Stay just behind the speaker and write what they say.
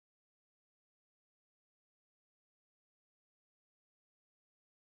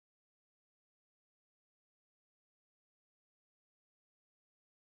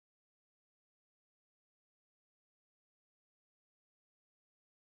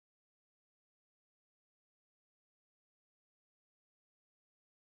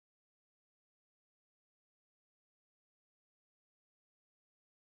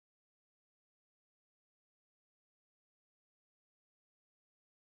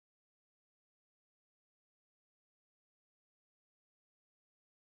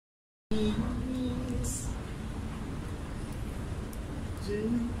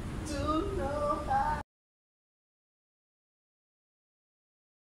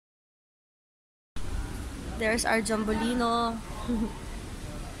There's our Jumbolino.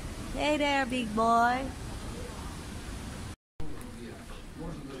 Hey there, big boy.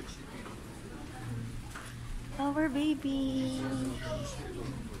 Our baby.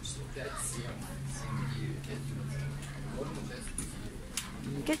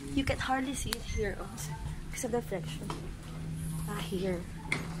 You can hardly see it here because of the reflection. Here.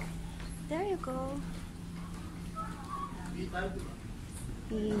 There you go.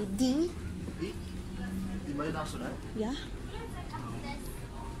 D. Yeah.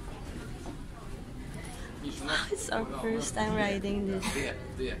 It's our first time riding this.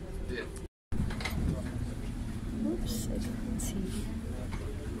 Oops, I can't see.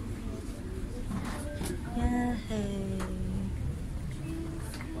 Yeah, hey.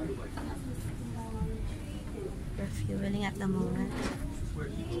 We're fueling at the moment.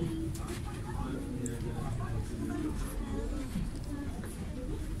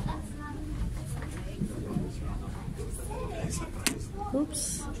 Oops.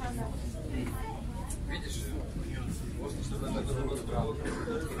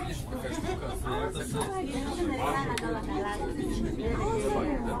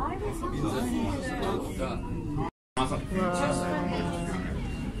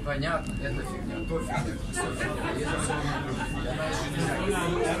 Понятно, это фигня, то фигня.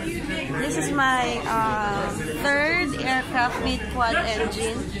 This is my third aircraft with quad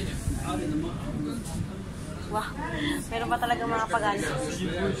engine. Wow, meron pa talaga mga pag-alis.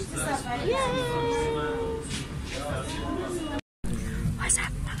 Yay! What's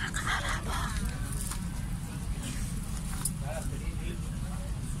up, mga kaarabo?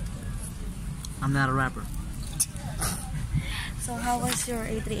 I'm not a rapper. So, how was your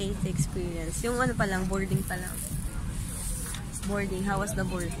A380 experience? Yung ano pa lang, boarding pa lang. Boarding, how was the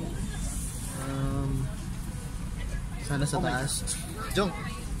boarding? Sana sa taas. Joke!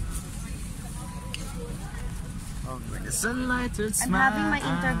 Like the sunlight turns I'm having my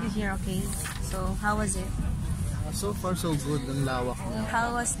interview here, okay? So, how was it? So far, so good. Ang lawak na.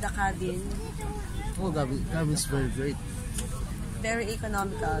 How was the cabin? Oh, cabin's very great. Very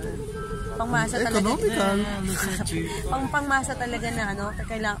economical. Pangmasa talaga. Economical? Pangmasa talaga na ano,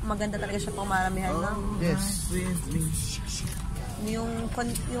 maganda talaga siya pang maramihan, no? Yes. Yung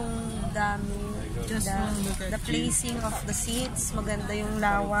dami, the placing of the seats, maganda yung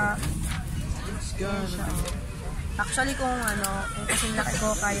lawak. Actually, kung kasing laki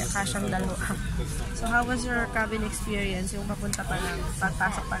ko, kasyang dalawa. So, how was your cabin experience? Yung papunta pa lang,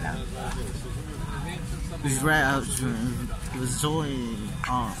 pagpasok pa lang? It was so,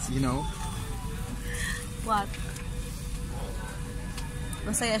 you know. What?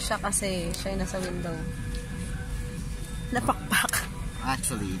 Masaya siya kasi siya yung nasa window. Napakpak.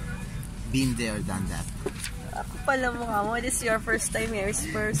 Actually, been there, done that. Ako pala mukha mo. This is your first time here. It's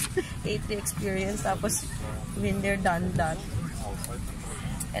first A3 experience. Tapos, been there, done that.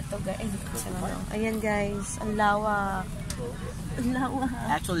 Eto guys. Ayan guys. Ang lawa. Ang lawa.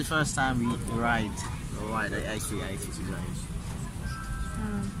 Actually, first time we ride. I actually guys.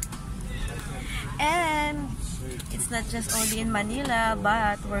 And it's not just only in Manila,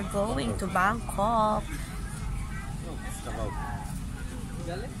 but we're going to Bangkok.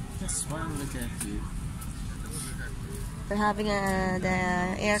 That's why I'm looking at you. We're having the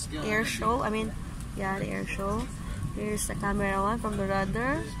air show. I mean, yeah, the air show. Here's the camera one from the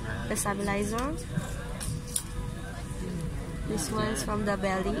rudder, the stabilizer. This one's from the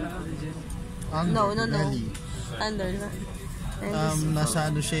belly. No. Belly. Under.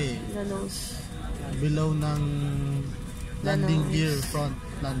 Nasa ano siya eh. The nose. Below ng landing gear, front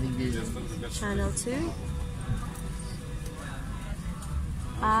landing gear. Channel 2.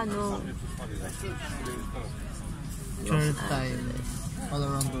 No. Third time. All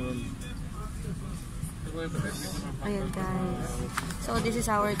around the world. Ayan guys. So this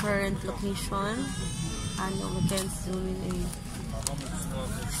is our current location. We can zoom in.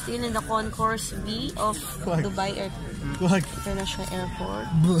 Still in the concourse B of Dubai International Airport.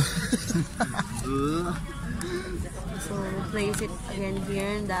 So we'll place it again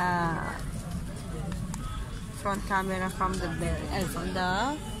here in the front camera from the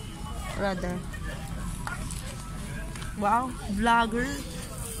rudder. Wow, vlogger.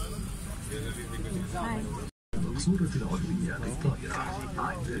 Hi. المقصورة العلوية للطائرة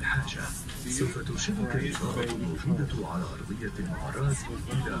عند الحاجة سوف ترشدك الإشارة الموجودة على أرضية المعراج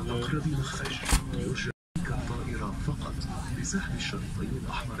إلى أقرب مخرج. يرجى بك الطائرة فقط بسحب الشريطين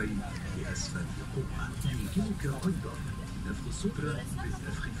الأحمرين لأسفل القوة. يمكنك أيضا نفخ السترة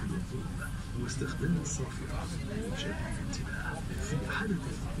بالنفخ في الوقود واستخدام الصافرة لإيجاد الانتباه. في حالة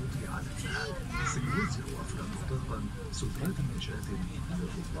الهبوط على الماء سيوزع أفراد الطاقم سترات النجاة على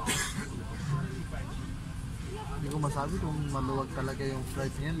الرضع والأطفال. Hindi ko masabi kung maluwag talaga yung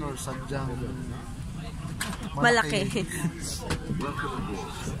flight niyan or sadyang malaki. Welcome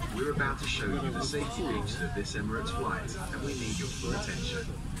aboard. We're about to show you the safety features of this Emirates flight, and we need your full attention.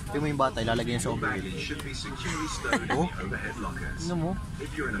 Ito mo yung bata, ilalagay niya sa Your overhead. baggage should be securely stowed in the overhead lockers. Ano mo?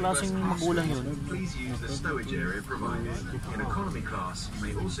 If you're in a Klaseng first-class magulang yun. suite, please use the stowage area provided. In economy class, you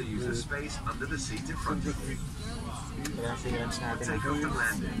may also use the space under the seat in front of you. Kaya clearance natin. Take off and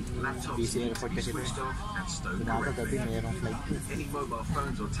landing. Laptops Busy need to airport be kasi ito. switched off and stowed Pinaka gabi, correctly. mayroong flight po. Any mobile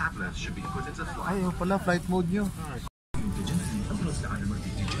phones or tablets should be put into flight. Ay, pala, flight mode nyo. أبرز العلامات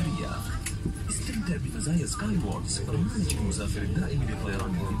التجارية. استمتع بمزايا سكاي ووردز برنامج المسافر الدائم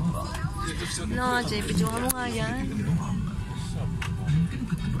لطيران الإمارات. No, Jay, video mo nga yan.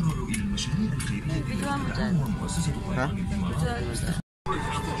 يمكنك التبرع إلى المشاريع الخيرية Video mo dyan. ومؤسسة طيران الإمارات.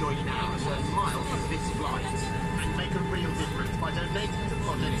 Join now and learn miles of this flight and make a real difference by donating to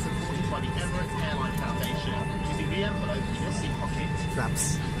projects supported by the Emirates Airline Foundation using the envelope in your seat pocket. Flaps.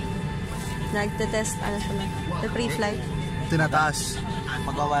 Nagte-test, ano siya na, the pre-flight. Tinataas.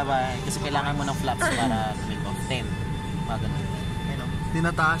 Magwawa kasi kailangan mo ng flaps para make off 10. Mga ganun. Ayun o.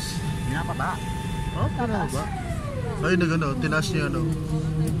 Tinataas. Pinapaba. Oh, tama ba? Ay, nagano, tinaas niya ano.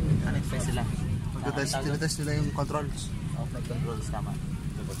 Unexpress sila. Tinatest nila yung controls. Flight controls, tama.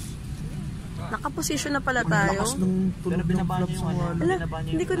 Nakaposisyon na pala Ang tayo. lakas ng Pero tunog ng binaba niyo flaps yung ng ano. wala. Ala,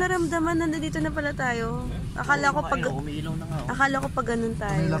 hindi ko naramdaman na nandito na pala tayo. Akala ko pag Umiilaw na nga. akala ko pag ganun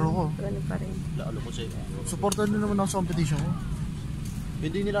tayo. Ang laro ko. Ganun pa rin. Lalo ko sa'yo. Supportan din naman ako sa competition ko.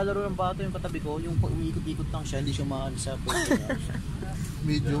 Hindi nilalaro ng bato yung katabi ko. Yung pag umiikot-ikot lang siya, hindi siya maaan sa pwesto niya.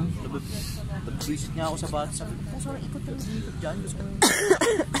 Medium. Nag-visit niya ako sa bato. Sabi ko, sorry, ikot ka ikot dyan. Gusto ko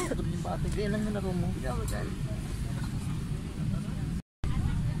ikot yung bato. Ganyan lang yung laro mo. Video mo dyan.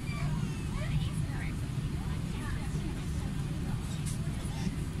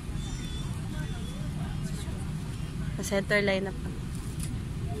 Sa center line na pa.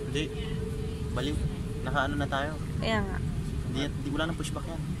 Hindi. Baliw. Nakaano na tayo. Kaya nga. Hindi wala nang pushback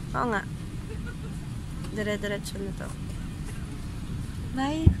yan. Oo nga. Dire-diretso na to.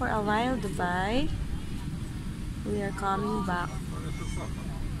 Bye for a while, Dubai. We are coming back.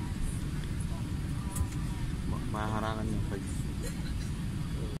 Mahaharangan yung pag...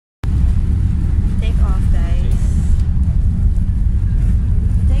 Take off, guys.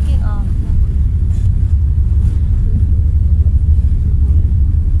 Taking off.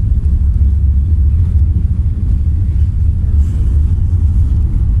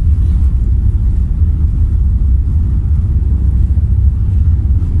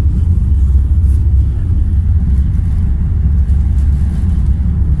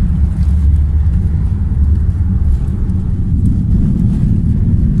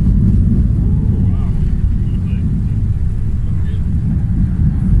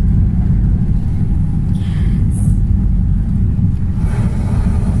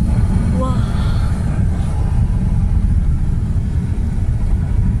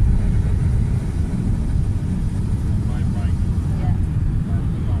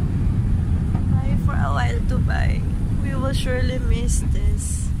 Dubai. We will surely miss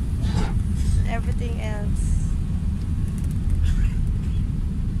this. Everything else.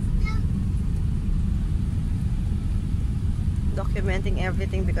 Documenting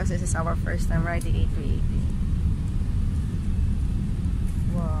everything because this is our first time riding A380.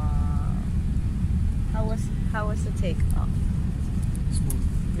 Wow. How was the takeoff? Smooth.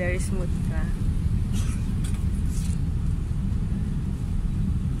 Very smooth, ka.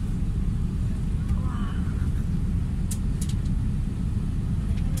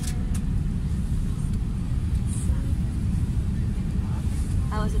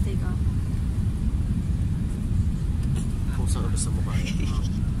 How was the takeoff? Kung saan sa mukha.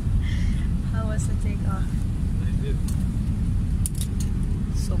 How was the takeoff?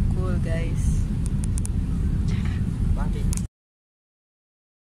 So cool, guys. Bakit?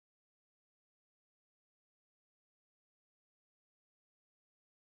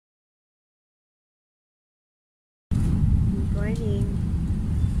 Good morning.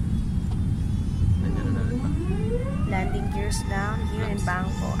 Landing gears down here in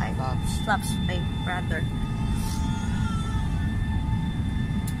Bangkok. Flaps, rather.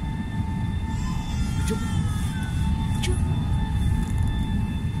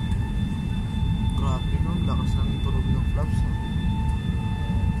 Grabe no, lakas ng tunog ng flaps. No?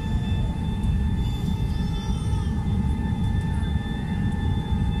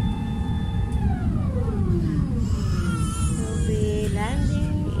 We'll be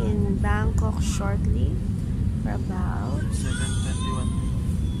landing in Bangkok shortly for about 7:21.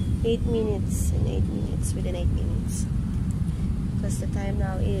 8 minutes. In 8 minutes. Within 8 minutes. Because the time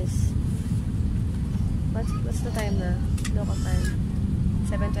now is What's the time na? Local time.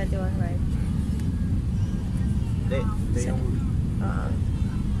 7:21, right? Hindi. Ito yung...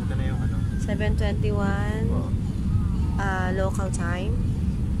 Ito na yung ano. 7:21 local time.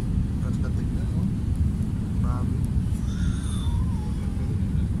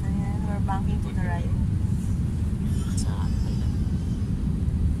 Ayan, we're banking to the right.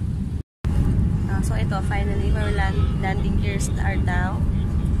 So ito, finally, our landing gears are down.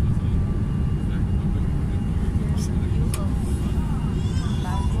 There's a view of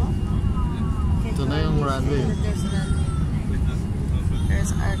Bangkok. Ito na yung runway. There's runway. There's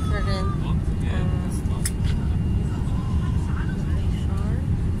our current shore.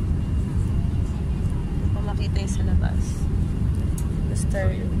 Hindi pa makita yung sa labas.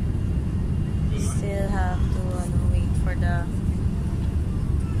 Still have to wait for the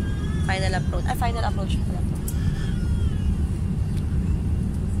final approach. Final approach pala to.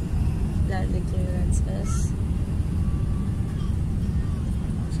 Landing clearances.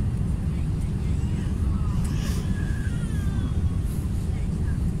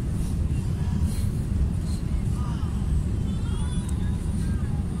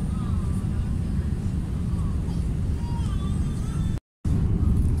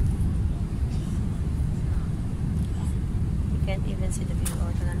 You can't even see the view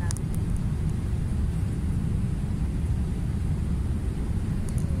or the land.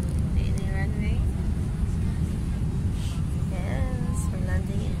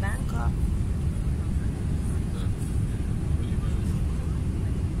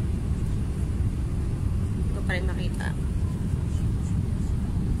 Pa rin makita.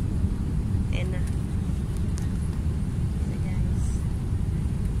 Ayan na. Ayan guys.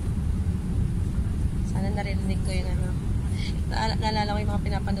 Sana narinig ko yung ano. Naalala ko yung mga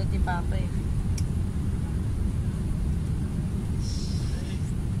pinapanood ni Papa eh.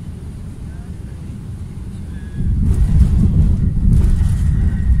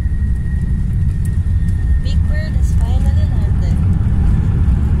 Big Bird has finally landed.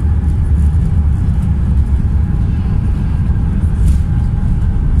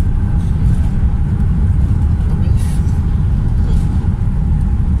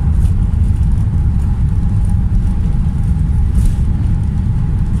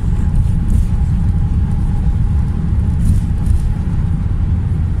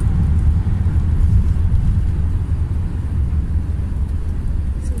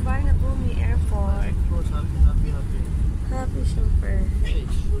 Happy, super.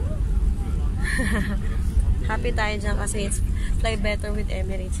 Happy tayo dyan kasi it's fly better with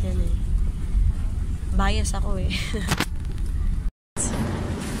Emirates yan eh. Bias ako eh.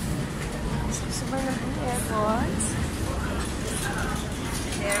 Super na po airport.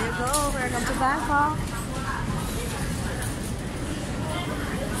 There you go. Welcome to Bangkok.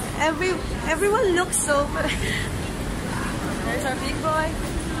 Everyone looks so... There's our big boy.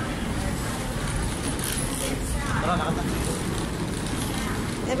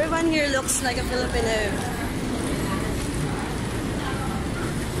 Everyone here looks like a Filipino.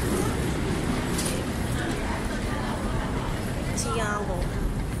 Tiango.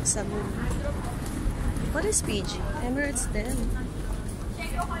 Sabu. What is PG? Emirates then.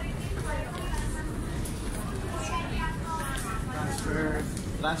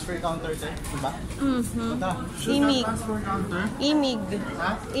 Transfer counter din, diba? Imig. Imig.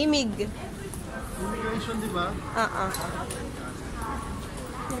 Ha? Imig. Immigration, di ba?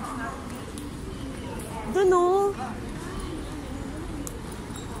 Don't know.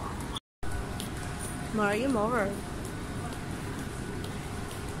 Mario Mower.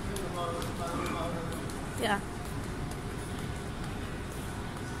 Yeah.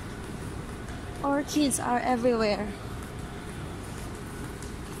 Orchids are everywhere.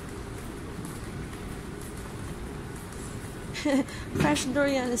 Fresh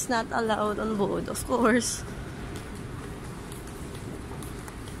durian is not allowed on board, of course.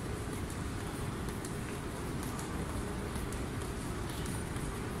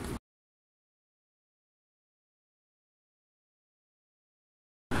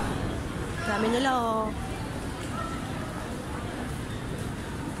 Dami nila oh.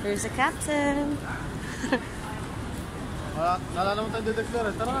 There's a captain. Nalala mo tayo dedeclare.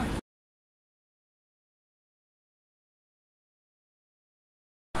 Tara na.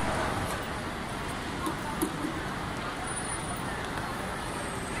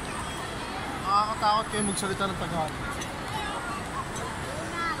 Nakakatakot kayo magsalita ng Tagalog.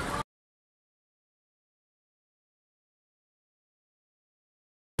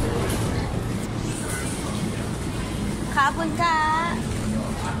 Kapon ka!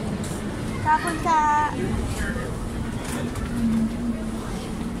 Kapon ka!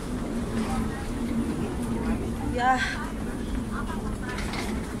 Yeah.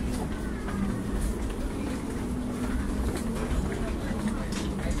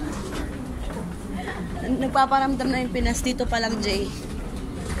 Nagpaparamdam na yung Pinas dito pa lang, Jay.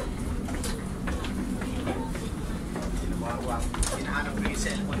 Hinahanap ko yung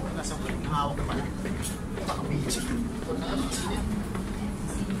cellphone ko nasa hawak ko pala. Baka-video.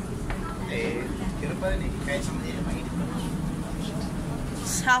 Pero pa rin kahit sa Manila, mainit pa.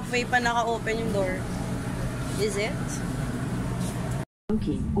 Halfway pa naka-open yung door. Is it?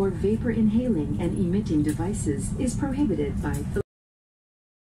 Smoking or vapor inhaling and emitting devices is prohibited by the